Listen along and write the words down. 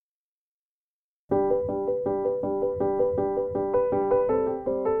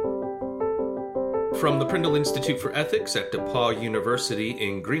From the Prindle Institute for Ethics at DePauw University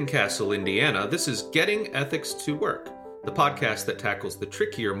in Greencastle, Indiana, this is Getting Ethics to Work, the podcast that tackles the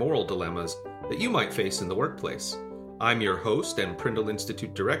trickier moral dilemmas that you might face in the workplace. I'm your host and Prindle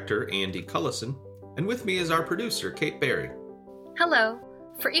Institute Director, Andy Cullison, and with me is our producer, Kate Berry. Hello.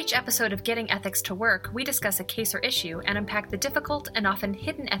 For each episode of Getting Ethics to Work, we discuss a case or issue and unpack the difficult and often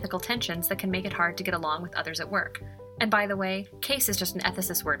hidden ethical tensions that can make it hard to get along with others at work. And by the way, case is just an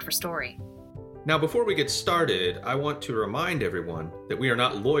ethicist word for story. Now, before we get started, I want to remind everyone that we are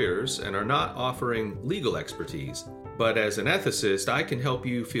not lawyers and are not offering legal expertise. But as an ethicist, I can help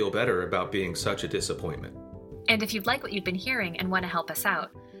you feel better about being such a disappointment. And if you'd like what you've been hearing and want to help us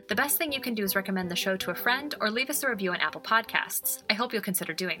out, the best thing you can do is recommend the show to a friend or leave us a review on Apple Podcasts. I hope you'll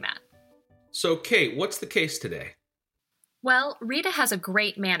consider doing that. So, Kate, what's the case today? Well, Rita has a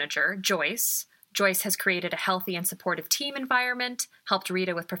great manager, Joyce. Joyce has created a healthy and supportive team environment, helped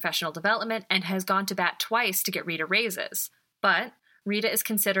Rita with professional development, and has gone to bat twice to get Rita raises. But Rita is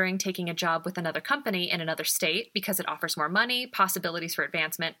considering taking a job with another company in another state because it offers more money, possibilities for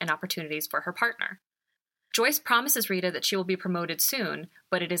advancement, and opportunities for her partner. Joyce promises Rita that she will be promoted soon,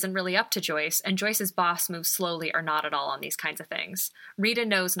 but it isn't really up to Joyce, and Joyce's boss moves slowly or not at all on these kinds of things. Rita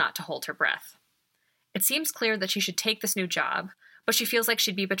knows not to hold her breath. It seems clear that she should take this new job, but she feels like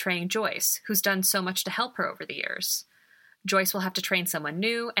she'd be betraying Joyce, who's done so much to help her over the years. Joyce will have to train someone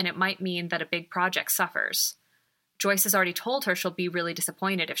new, and it might mean that a big project suffers. Joyce has already told her she'll be really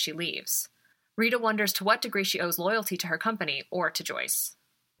disappointed if she leaves. Rita wonders to what degree she owes loyalty to her company or to Joyce.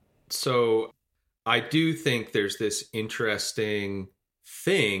 So, I do think there's this interesting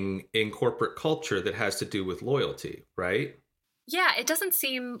thing in corporate culture that has to do with loyalty, right? Yeah, it doesn't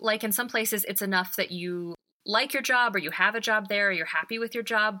seem like in some places it's enough that you like your job or you have a job there or you're happy with your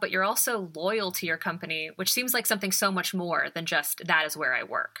job, but you're also loyal to your company, which seems like something so much more than just that is where I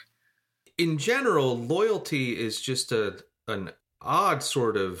work. In general, loyalty is just an odd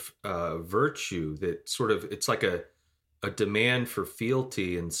sort of virtue that sort of, it's like a demand for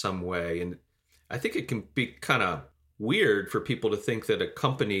fealty in some way. And I think it can be kind of weird for people to think that a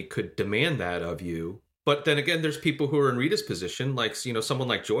company could demand that of you. But then again, there's people who are in Rita's position, like, you know, someone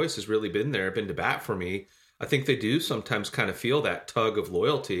like Joyce has really been there, been to bat for me. I think they do sometimes kind of feel that tug of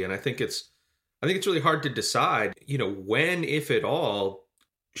loyalty. And I think it's really hard to decide, you know, when, if at all,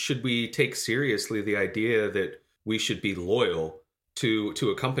 should we take seriously the idea that we should be loyal to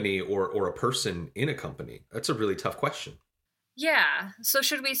a company or a person in a company? That's a really tough question. Yeah. So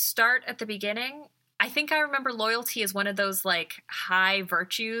should we start at the beginning? I think I remember loyalty as one of those like high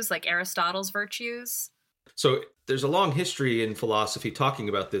virtues, like Aristotle's virtues. So there's a long history in philosophy talking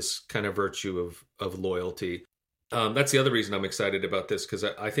about this kind of virtue of loyalty. That's the other reason I'm excited about this, because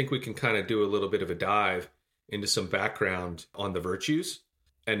I think we can kind of do a little bit of a dive into some background on the virtues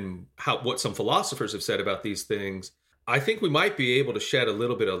and what some philosophers have said about these things. I think we might be able to shed a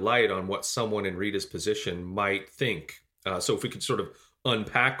little bit of light on what someone in Rita's position might think. So if we could sort of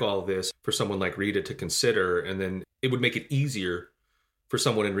unpack all this for someone like Rita to consider, and then it would make it easier for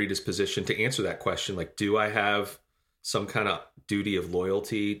someone in Rita's position to answer that question, like, do I have some kind of duty of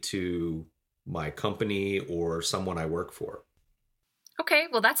loyalty to my company or someone I work for? Okay,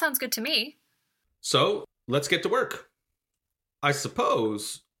 well, that sounds good to me. So let's get to work. I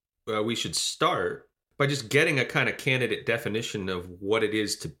suppose we should start by just getting a kind of candidate definition of what it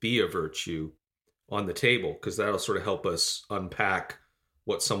is to be a virtue on the table, because that'll sort of help us unpack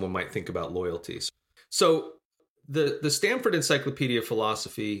what someone might think about loyalties. So the Stanford Encyclopedia of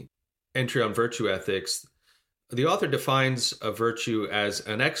Philosophy entry on virtue ethics, the author defines a virtue as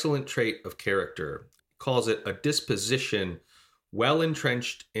an excellent trait of character, calls it a disposition well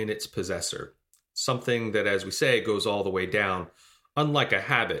entrenched in its possessor, something that, as we say, goes all the way down, unlike a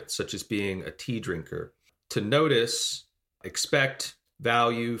habit, such as being a tea drinker. To notice, expect,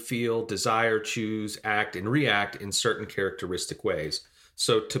 value, feel, desire, choose, act, and react in certain characteristic ways.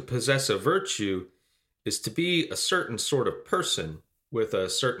 So to possess a virtue is to be a certain sort of person with a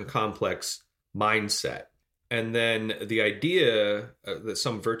certain complex mindset. And then the idea that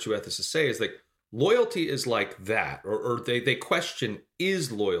some virtue ethicists say is like, loyalty is like that, or they question,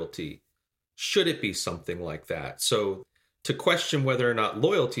 is loyalty, should it be something like that? So to question whether or not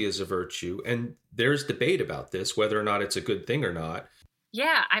loyalty is a virtue, and there's debate about this, whether or not it's a good thing or not.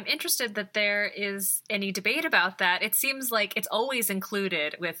 Yeah, I'm interested that there is any debate about that. It seems like it's always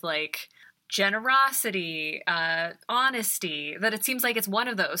included with like generosity, honesty, that it seems like it's one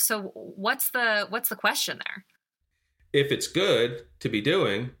of those. So what's the question there? If it's good to be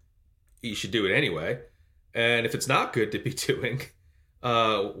doing, you should do it anyway. And if it's not good to be doing,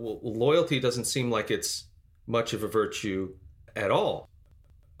 loyalty doesn't seem like it's much of a virtue at all.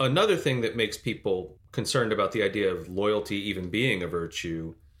 Another thing that makes people concerned about the idea of loyalty even being a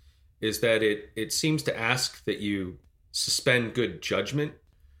virtue is that it seems to ask that you suspend good judgment.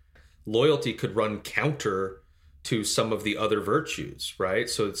 Loyalty could run counter to some of the other virtues, right?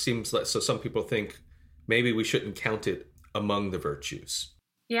 So it seems like, so some people think maybe we shouldn't count it among the virtues.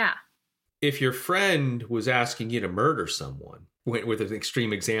 Yeah. If your friend was asking you to murder someone, with an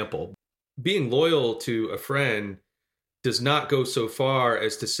extreme example, being loyal to a friend does not go so far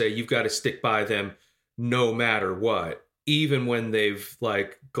as to say you've got to stick by them no matter what, even when they've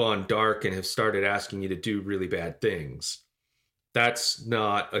like gone dark and have started asking you to do really bad things. That's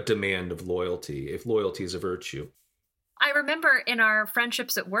not a demand of loyalty, if loyalty is a virtue. I remember in our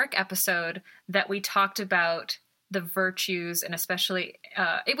Friendships at Work episode that we talked about the virtues, and especially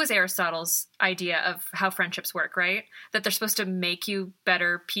it was Aristotle's idea of how friendships work, right? That they're supposed to make you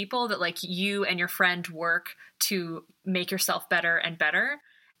better people, that like you and your friend work to make yourself better and better.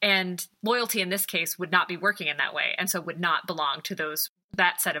 And loyalty in this case would not be working in that way, and so would not belong to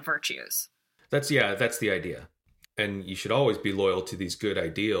that set of virtues. That's the idea. And you should always be loyal to these good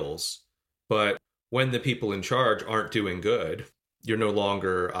ideals. But when the people in charge aren't doing good, you're no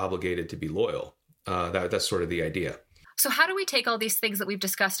longer obligated to be loyal. That's sort of the idea. So how do we take all these things that we've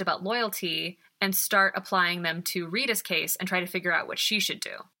discussed about loyalty and start applying them to Rita's case and try to figure out what she should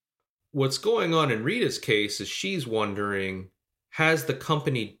do? What's going on in Rita's case is she's wondering, has the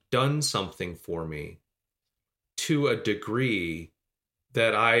company done something for me to a degree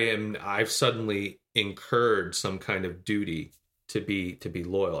that I've suddenly incurred some kind of duty to be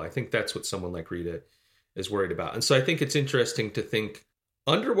loyal? I think that's what someone like Rita is worried about. And so I think it's interesting to think,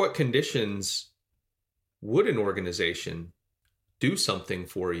 under what conditions would an organization do something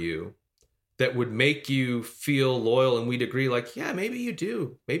for you that would make you feel loyal? And we'd agree like, yeah, maybe you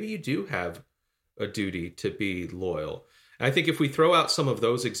do. Maybe you do have a duty to be loyal. And I think if we throw out some of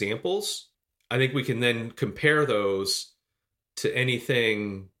those examples, I think we can then compare those to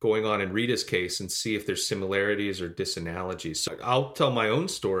anything going on in Rita's case and see if there's similarities or disanalogies. So I'll tell my own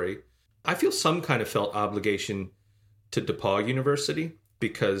story. I feel some kind of felt obligation to DePauw University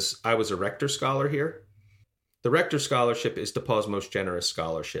because I was a Rector Scholar here. The Rector Scholarship is DePauw's most generous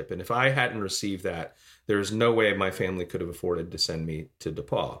scholarship. And if I hadn't received that, there's no way my family could have afforded to send me to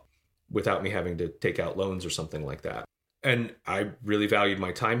DePauw without me having to take out loans or something like that. And I really valued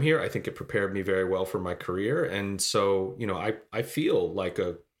my time here. I think it prepared me very well for my career. And so, I feel like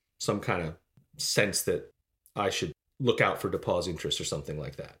some kind of sense that I should look out for DePauw's interests or something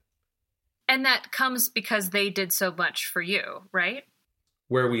like that. And that comes because they did so much for you, right?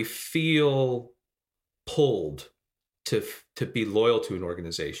 Where we feel pulled to be loyal to an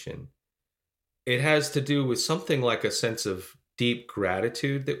organization, it has to do with something like a sense of deep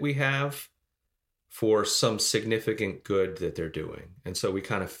gratitude that we have for some significant good that they're doing. And so we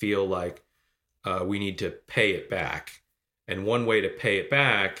kind of feel like we need to pay it back. And one way to pay it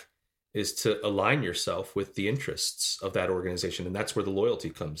back is to align yourself with the interests of that organization. And that's where the loyalty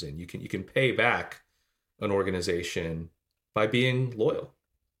comes in. You can pay back an organization by being loyal,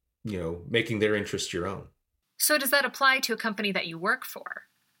 making their interests your own. So does that apply to a company that you work for?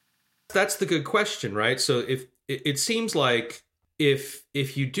 That's the good question, right? So if it seems like if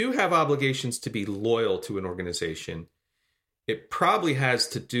you do have obligations to be loyal to an organization, it probably has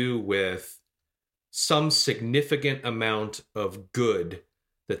to do with some significant amount of good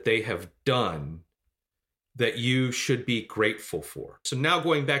that they have done that you should be grateful for. So now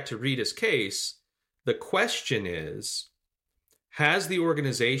going back to Rita's case, the question is, has the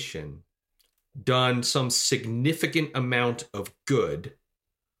organization done some significant amount of good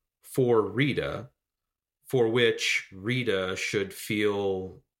for Rita for which Rita should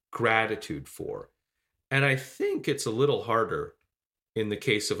feel gratitude for? And I think it's a little harder in the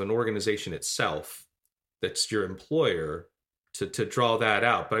case of an organization itself that's your employer to draw that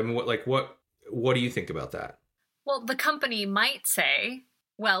out. But I mean, what do you think about that? Well, the company might say,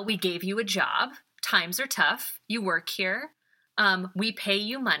 well, we gave you a job. Times are tough. You work here. We pay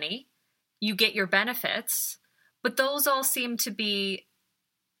you money. You get your benefits. But those all seem to be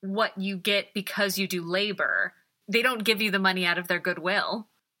what you get because you do labor. They don't give you the money out of their goodwill.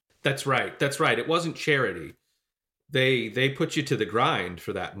 That's right. It wasn't charity. They put you to the grind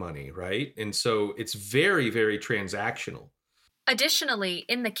for that money, right? And so it's very, very transactional. Additionally,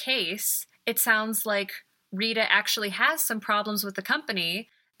 in the case, it sounds like Rita actually has some problems with the company,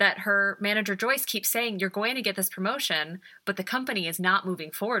 that her manager Joyce keeps saying, you're going to get this promotion, but the company is not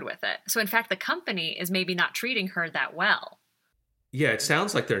moving forward with it. So in fact, the company is maybe not treating her that well. Yeah, it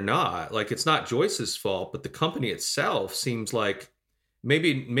sounds like they're not. Like, it's not Joyce's fault, but the company itself seems like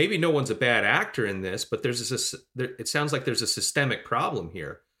maybe no one's a bad actor in this, but it sounds like there's a systemic problem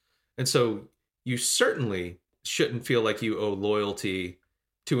here. And so you certainly shouldn't feel like you owe loyalty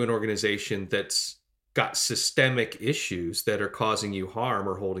to an organization that's got systemic issues that are causing you harm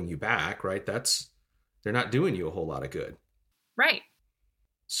or holding you back, right? They're not doing you a whole lot of good. Right.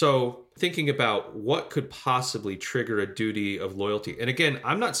 So thinking about what could possibly trigger a duty of loyalty. And again,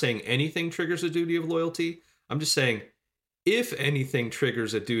 I'm not saying anything triggers a duty of loyalty. I'm just saying if anything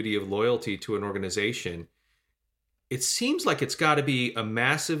triggers a duty of loyalty to an organization, it seems like it's got to be a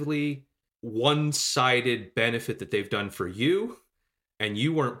massively one-sided benefit that they've done for you, and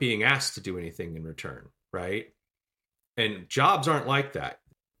you weren't being asked to do anything in return, right? And jobs aren't like that.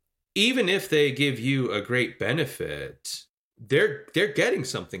 Even if they give you a great benefit, they're getting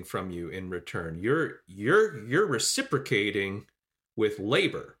something from you in return. You're reciprocating with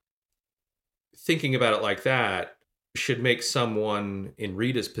labor. Thinking about it like that should make someone in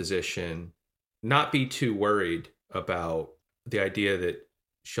Rita's position not be too worried about the idea that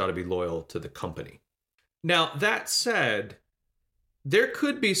she ought to be loyal to the company. Now, that said, there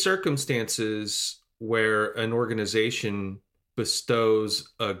could be circumstances where an organization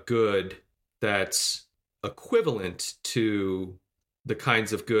bestows a good that's equivalent to the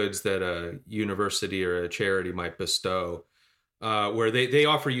kinds of goods that a university or a charity might bestow, where they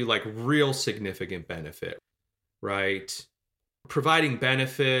offer you like real significant benefit, right? Providing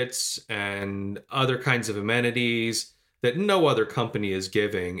benefits and other kinds of amenities that no other company is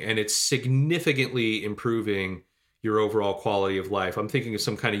giving, and it's significantly improving your overall quality of life. I'm thinking of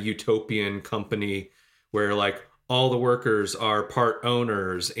some kind of utopian company where like all the workers are part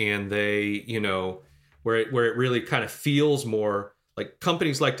owners, and they, you know, where it really kind of feels more like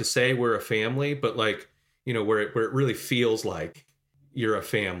companies like to say we're a family, but like, you know, where it really feels like you're a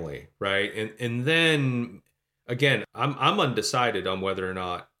family, right? And then again, I'm undecided on whether or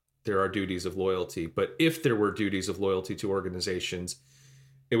not there are duties of loyalty, but if there were duties of loyalty to organizations,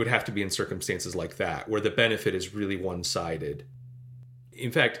 it would have to be in circumstances like that, where the benefit is really one-sided.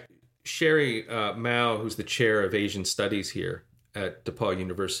 In fact, Sherry Mao, who's the chair of Asian Studies here at DePaul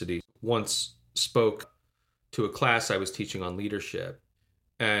University, once spoke to a class I was teaching on leadership.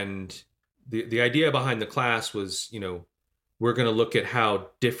 And the idea behind the class was, you know, we're going to look at how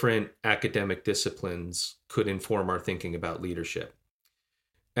different academic disciplines could inform our thinking about leadership.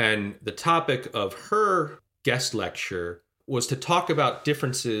 And the topic of her guest lecture was to talk about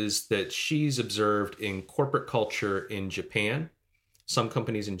differences that she's observed in corporate culture in Japan, some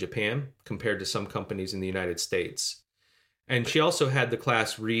companies in Japan, compared to some companies in the United States. And she also had the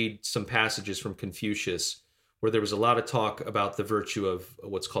class read some passages from Confucius, where there was a lot of talk about the virtue of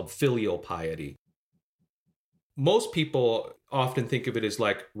what's called filial piety. Most people often think of it as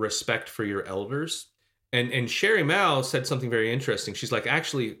like respect for your elders. And Sherry Mao said something very interesting. She's like,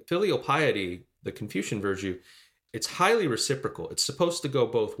 actually, filial piety, the Confucian virtue, it's highly reciprocal. It's supposed to go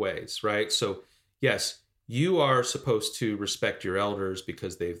both ways, right? So yes, you are supposed to respect your elders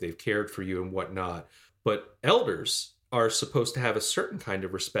because they've cared for you and whatnot. But elders are supposed to have a certain kind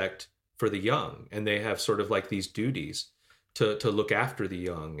of respect for the young, and they have sort of like these duties to look after the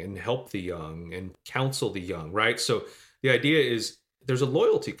young and help the young and counsel the young, right? So the idea is there's a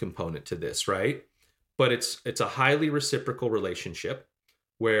loyalty component to this, right? But it's a highly reciprocal relationship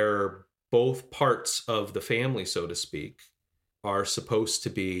where both parts of the family, so to speak, are supposed to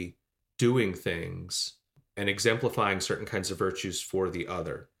be doing things and exemplifying certain kinds of virtues for the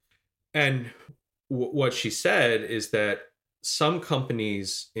other. And what she said is that some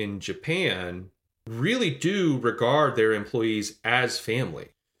companies in Japan really do regard their employees as family.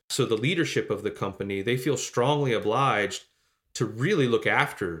 So the leadership of the company, they feel strongly obliged to really look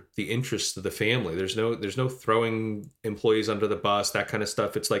after the interests of the family. There's no throwing employees under the bus, that kind of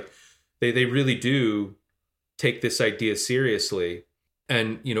stuff. It's like they really do take this idea seriously.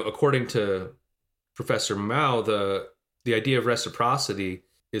 And, you know, according to Professor Mao, the idea of reciprocity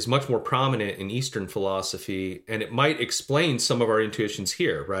is much more prominent in Eastern philosophy, and it might explain some of our intuitions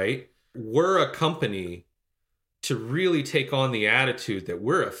here, right? We're a company to really take on the attitude that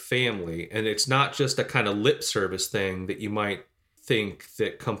we're a family, and it's not just a kind of lip service thing that you might think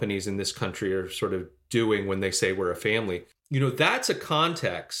that companies in this country are sort of doing when they say we're a family. You know, that's a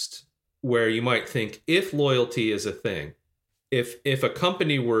context where you might think if loyalty is a thing, if a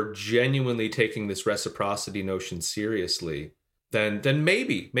company were genuinely taking this reciprocity notion seriously, then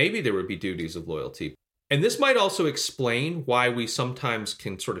maybe there would be duties of loyalty. And this might also explain why we sometimes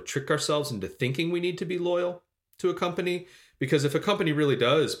can sort of trick ourselves into thinking we need to be loyal to a company. Because if a company really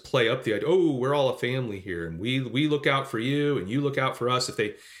does play up the idea, oh, we're all a family here, and we look out for you and you look out for us,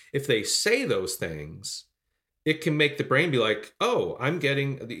 if they say those things, it can make the brain be like, oh,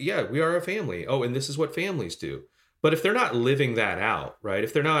 we are a family. Oh, and this is what families do. But if they're not living that out, right?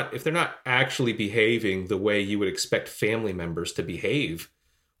 If they're not actually behaving the way you would expect family members to behave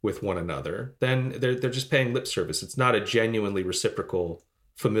with one another, then they're just paying lip service. It's not a genuinely reciprocal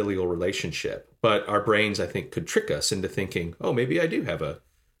familial relationship. But our brains, I think, could trick us into thinking, oh, maybe I do have a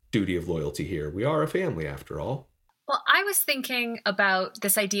duty of loyalty here. We are a family after all. Well, I was thinking about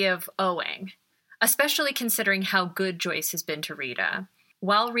this idea of owing, especially considering how good Joyce has been to Rita.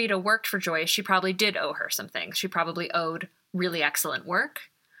 While Rita worked for Joyce, she probably did owe her some things. She probably owed really excellent work.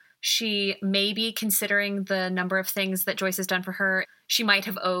 She may be, considering the number of things that Joyce has done for her, she might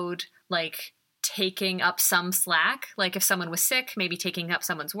have owed, like, taking up some slack. Like, if someone was sick, maybe taking up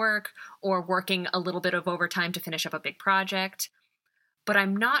someone's work, or working a little bit of overtime to finish up a big project. But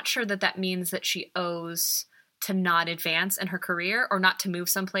I'm not sure that that means that she owes to not advance in her career, or not to move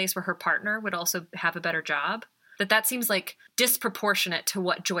someplace where her partner would also have a better job. That seems like disproportionate to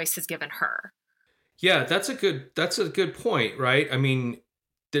what Joyce has given her. Yeah, that's a good point, right? I mean,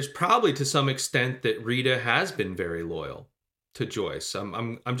 there's probably to some extent that Rita has been very loyal to Joyce.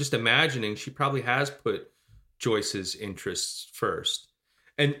 I'm just imagining she probably has put Joyce's interests first.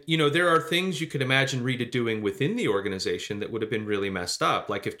 And, there are things you could imagine Rita doing within the organization that would have been really messed up.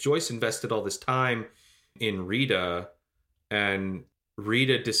 Like if Joyce invested all this time in Rita and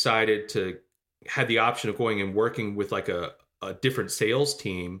Rita decided to had the option of going and working with like a different sales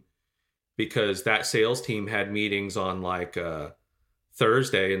team because that sales team had meetings on like a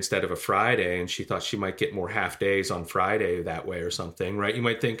Thursday instead of a Friday, and she thought she might get more half days on Friday that way or something, right? You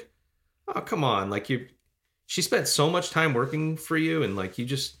might think, oh, come on, like she spent so much time working for you, and like you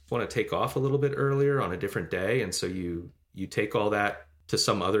just want to take off a little bit earlier on a different day, and so you take all that to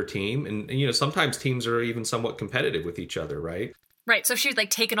some other team, and sometimes teams are even somewhat competitive with each other, right? Right. So if she'd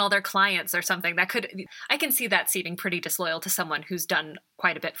like taken all their clients or something, I can see that seeming pretty disloyal to someone who's done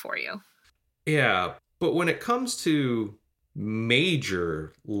quite a bit for you. Yeah. But when it comes to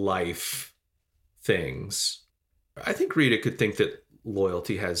major life things, I think Rita could think that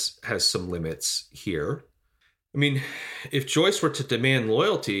loyalty has some limits here. I mean, if Joyce were to demand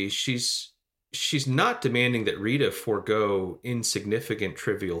loyalty, she's not demanding that Rita forego insignificant,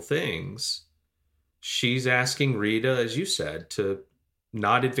 trivial things. She's asking Rita, as you said, to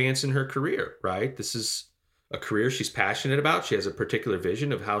not advance in her career, right? This is a career she's passionate about. She has a particular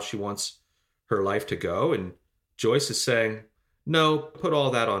vision of how she wants her life to go. And Joyce is saying, no, put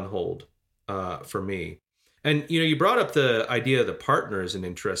all that on hold for me. And, you brought up the idea of the partner is an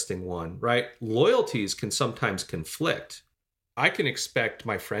interesting one, right? Loyalties can sometimes conflict. I can expect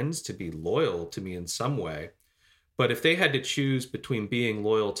my friends to be loyal to me in some way. But if they had to choose between being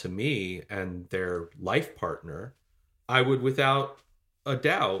loyal to me and their life partner, I would without a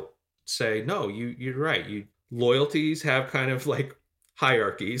doubt say, no, you're right. Loyalties have kind of like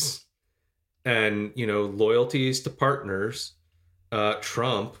hierarchies, and, loyalties to partners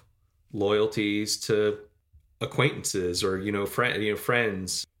trump loyalties to acquaintances or,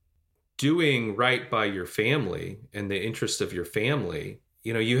 friends. Doing right by your family and the interest of your family,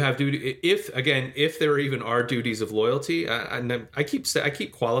 you have duty. If there even are duties of loyalty, I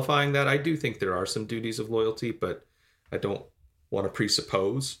keep qualifying that. I do think there are some duties of loyalty, but I don't want to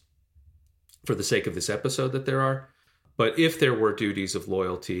presuppose for the sake of this episode that there are. But if there were duties of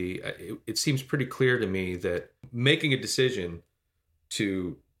loyalty, it seems pretty clear to me that making a decision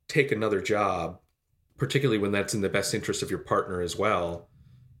to take another job, particularly when that's in the best interest of your partner as well,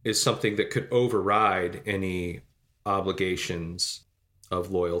 is something that could override any obligations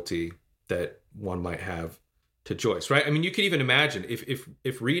of loyalty that one might have to Joyce, right? I mean, you could even imagine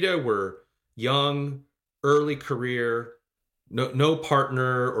if Rita were young, early career, no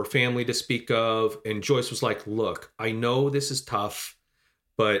partner or family to speak of, and Joyce was like, look, I know this is tough,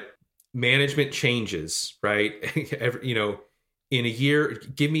 but management changes, right? In a year,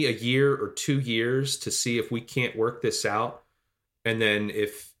 give me a year or 2 years to see if we can't work this out. And then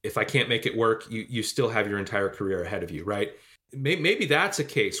if I can't make it work, you still have your entire career ahead of you, right? Maybe that's a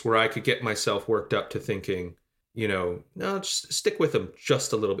case where I could get myself worked up to thinking, no, just stick with them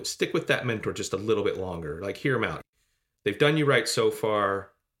just a little bit. Stick with that mentor just a little bit longer. Like, hear them out. They've done you right so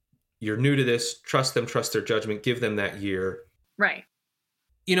far. You're new to this. Trust them, trust their judgment. Give them that year. Right.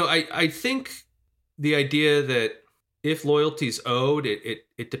 I think the idea that if loyalty is owed,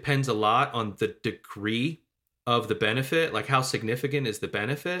 it depends a lot on the degree of the benefit, like how significant is the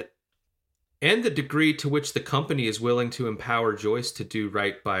benefit, and the degree to which the company is willing to empower Joyce to do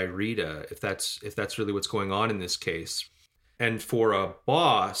right by Rita, if that's really what's going on in this case. And for a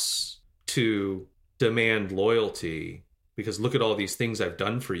boss to demand loyalty, because look at all these things I've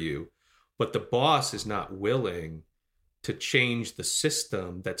done for you, but the boss is not willing to change the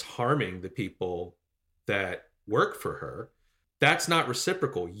system that's harming the people that work for her. That's not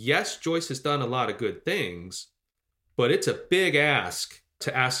reciprocal. Yes, Joyce has done a lot of good things, but it's a big ask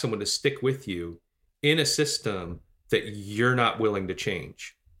to ask someone to stick with you in a system that you're not willing to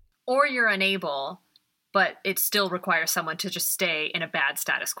change. Or you're unable, but it still requires someone to just stay in a bad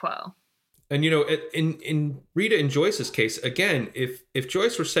status quo. And, in Rita and Joyce's case, again, if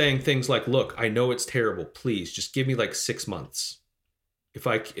Joyce were saying things like, look, I know it's terrible, please just give me like 6 months. If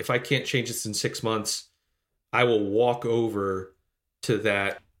I can't change this in 6 months, I will walk over to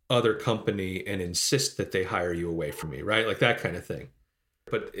that other company and insist that they hire you away from me, right? Like that kind of thing.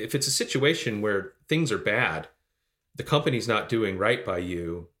 But if it's a situation where things are bad, the company's not doing right by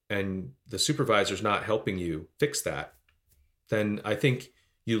you, and the supervisor's not helping you fix that, then I think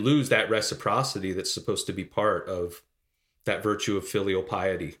you lose that reciprocity that's supposed to be part of that virtue of filial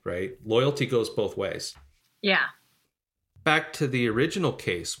piety, right? Loyalty goes both ways. Yeah. Back to the original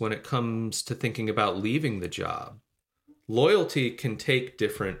case, when it comes to thinking about leaving the job, loyalty can take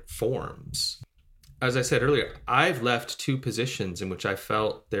different forms. As I said earlier, I've left 2 positions in which I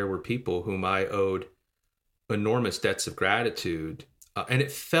felt there were people whom I owed enormous debts of gratitude, and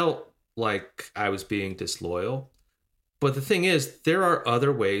it felt like I was being disloyal. But the thing is, there are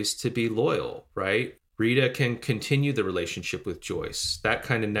other ways to be loyal, right? Rita can continue the relationship with Joyce. That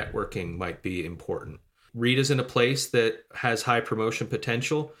kind of networking might be important. Rita's in a place that has high promotion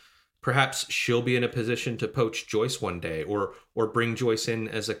potential. Perhaps she'll be in a position to poach Joyce one day, or bring Joyce in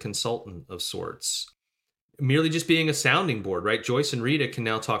as a consultant of sorts. Merely just being a sounding board, right? Joyce and Rita can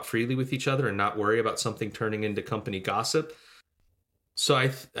now talk freely with each other and not worry about something turning into company gossip. So I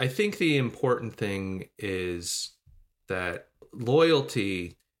think the important thing is that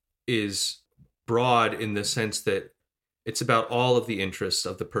loyalty is broad in the sense that it's about all of the interests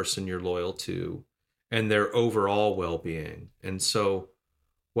of the person you're loyal to and their overall well-being. And so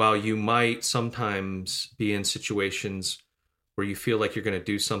while you might sometimes be in situations where you feel like you're going to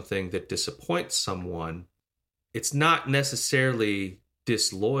do something that disappoints someone, it's not necessarily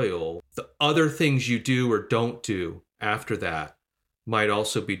disloyal. The other things you do or don't do after that might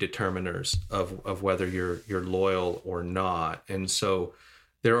also be determiners of whether you're loyal or not. And so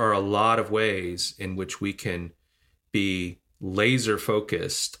there are a lot of ways in which we can be laser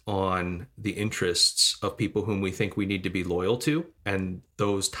focused on the interests of people whom we think we need to be loyal to. And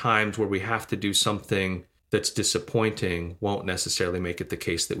those times where we have to do something that's disappointing won't necessarily make it the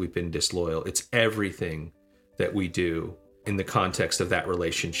case that we've been disloyal. It's everything that we do in the context of that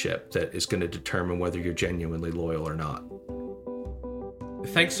relationship that is going to determine whether you're genuinely loyal or not.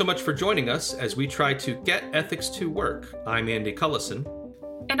 Thanks so much for joining us as we try to get ethics to work. I'm Andy Cullison.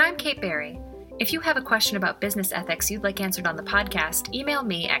 And I'm Kate Barry. If you have a question about business ethics you'd like answered on the podcast, email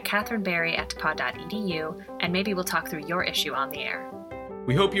me at catherinebarry@depauw.edu, and maybe we'll talk through your issue on the air.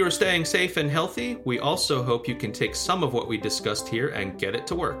 We hope you are staying safe and healthy. We also hope you can take some of what we discussed here and get it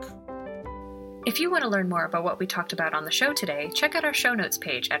to work. If you want to learn more about what we talked about on the show today, check out our show notes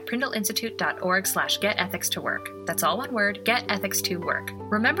page at prindleinstitute.org/getethics2work. That's all one word, Get Ethics to Work.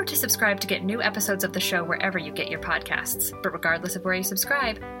 Remember to subscribe to get new episodes of the show wherever you get your podcasts. But regardless of where you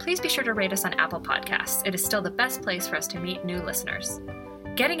subscribe, please be sure to rate us on Apple Podcasts. It is still the best place for us to meet new listeners.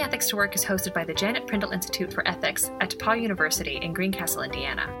 Getting Ethics to Work is hosted by the Janet Prindle Institute for Ethics at DePauw University in Greencastle,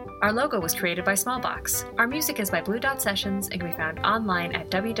 Indiana. Our logo was created by Smallbox. Our music is by Blue Dot Sessions and can be found online at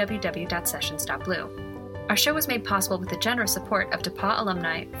www.sessions.blue. Our show was made possible with the generous support of DePauw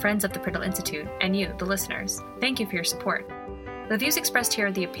alumni, friends of the Prindle Institute, and you, the listeners. Thank you for your support. The views expressed here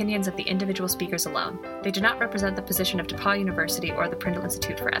are the opinions of the individual speakers alone. They do not represent the position of DePauw University or the Prindle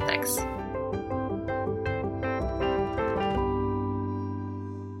Institute for Ethics.